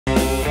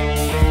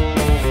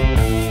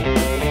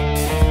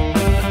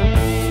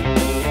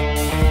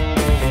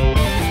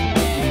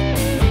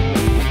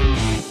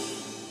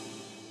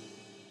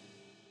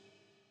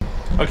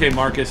Okay,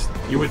 Marcus,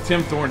 you're with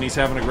Tim Thornton. He's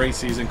having a great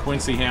season.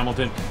 Quincy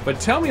Hamilton. But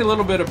tell me a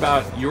little bit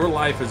about your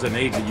life as an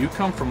agent. You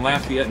come from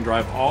Lafayette and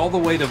drive all the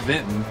way to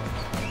Vinton.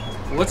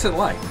 What's it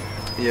like?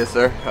 Yes,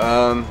 sir.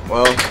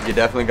 Well, you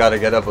definitely got to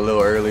get up a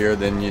little earlier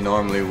than you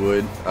normally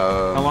would.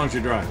 How long's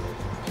your drive?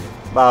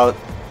 About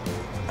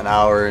an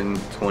hour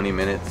and 20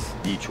 minutes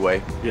each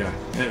way. Yeah,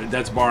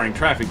 that's barring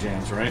traffic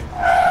jams, right?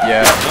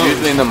 Yeah,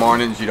 usually in the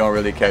mornings you don't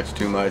really catch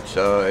too much.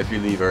 If you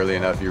leave early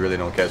enough, you really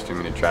don't catch too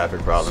many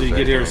traffic problems. So you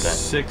get here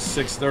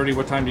 6:30.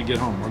 What time do you get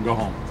home or go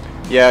home?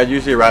 Yeah,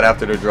 usually right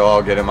after the draw,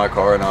 I'll get in my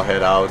car and I'll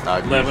head out. I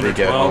 11 or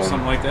 12,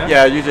 something like that?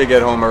 Yeah, I usually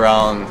get home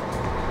around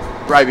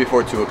right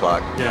before 2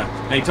 o'clock. Yeah.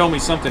 Now, you told me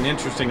something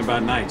interesting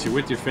about nights. You're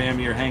with your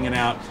family, you're hanging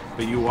out,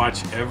 but you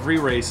watch every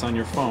race on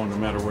your phone no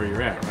matter where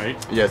you're at, right?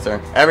 Yes,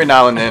 sir. Every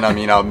now and then, I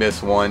mean, I'll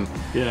miss one.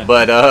 Yeah.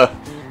 But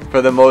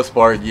for the most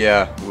part,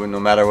 yeah, no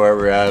matter where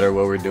we're at or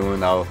what we're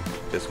doing, I'll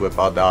just whip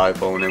out the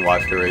iPhone and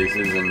watch the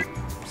races, and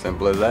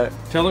simple as that.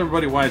 Tell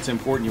everybody why it's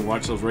important you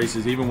watch those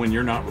races even when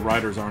you're not,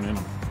 riders aren't in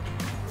them.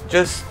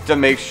 Just to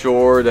make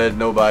sure that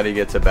nobody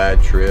gets a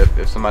bad trip.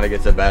 If somebody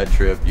gets a bad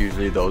trip,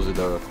 usually those are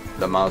the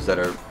amounts that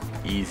are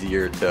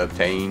easier to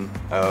obtain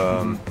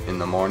in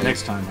the morning.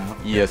 Next time out.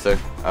 Yes, sir.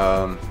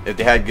 If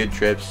they had good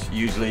trips,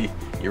 usually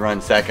you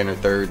run second or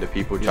third. The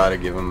people try to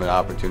give them an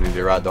opportunity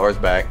to ride the horse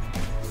back.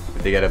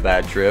 If they get a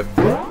bad trip,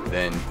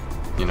 then,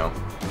 you know,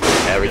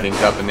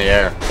 everything's up in the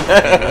air.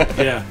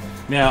 Yeah.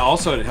 Now,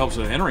 also it helps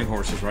with entering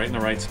horses, right, in the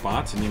right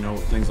spots, and you know,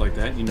 things like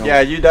that. You know.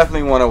 Yeah, you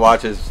definitely want to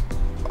watch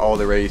all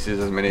the races,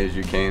 as many as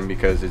you can,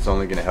 because it's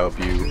only going to help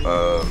you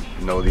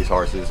know these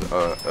horses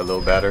a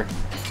little better.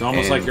 It's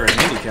almost like you're a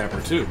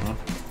handicapper too, huh?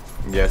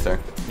 Yes, sir.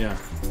 Yeah.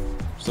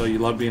 So you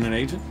love being an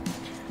agent?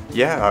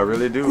 Yeah, I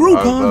really do.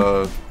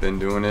 I've been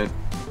doing it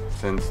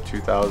since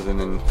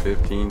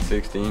 2015,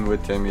 16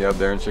 with Timmy up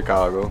there in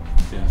Chicago.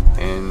 Yeah.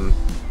 And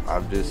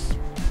I've just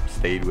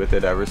stayed with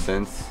it ever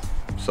since.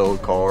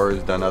 Sold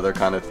cars, done other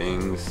kind of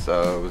things.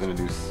 Was gonna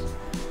do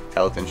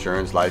health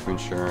insurance, life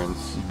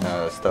insurance,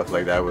 stuff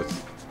like that with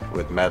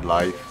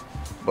MedLife.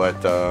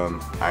 But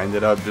I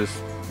ended up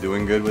just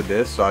doing good with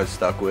this, so I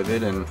stuck with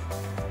it. And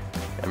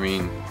I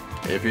mean,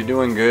 if you're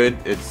doing good,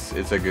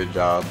 it's a good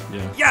job.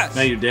 Yeah. Yes.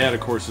 Now your dad,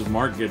 of course, is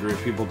Mark Guidry.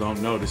 If people don't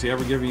know, does he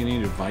ever give you any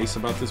advice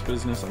about this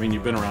business? I mean,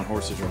 you've been around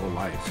horses your whole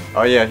life.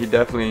 Oh yeah, he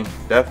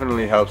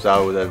definitely helps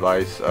out with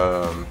advice.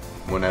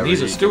 Whenever. And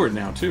he's a steward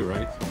now too,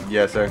 right?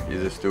 Yes, sir.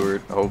 He's a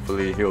steward.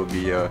 Hopefully he'll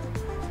be.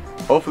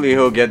 Hopefully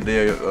he'll get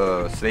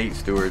the state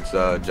steward's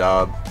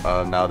job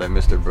now that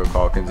Mr. Brooke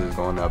Hawkins is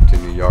going up to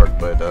New York.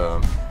 But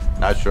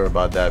not sure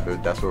about that.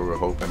 But that's what we're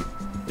hoping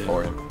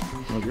for him.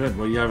 Well, good.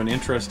 Well, you have an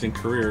interesting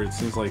career. It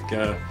seems like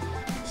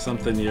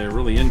something you're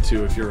really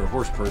into if you're a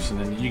horse person,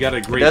 and you got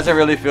a great. It doesn't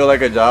really feel like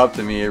a job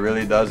to me. It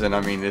really doesn't.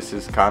 I mean, this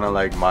is kind of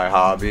like my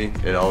hobby.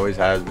 It always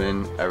has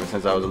been. Ever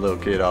since I was a little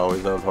kid, I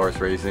always loved horse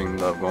racing.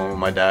 Loved going with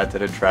my dad to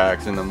the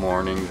tracks in the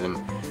mornings and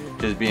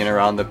just being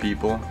around the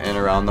people and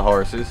around the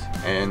horses.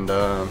 And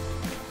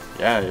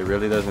yeah, it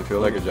really doesn't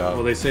feel like a job.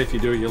 Well, they say if you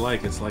do what you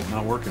like, it's like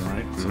not working,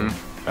 right? So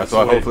that's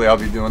why hopefully I'll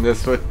be doing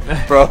this for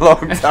a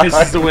long time.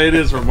 This is the way it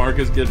is for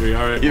Marcus Guidry.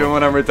 All right. Even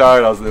when I'm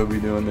retired, I'll still be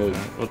doing this.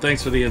 Well,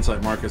 thanks for the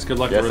insight, Marcus. Good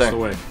luck the rest of the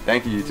way.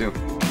 Thank you, you too.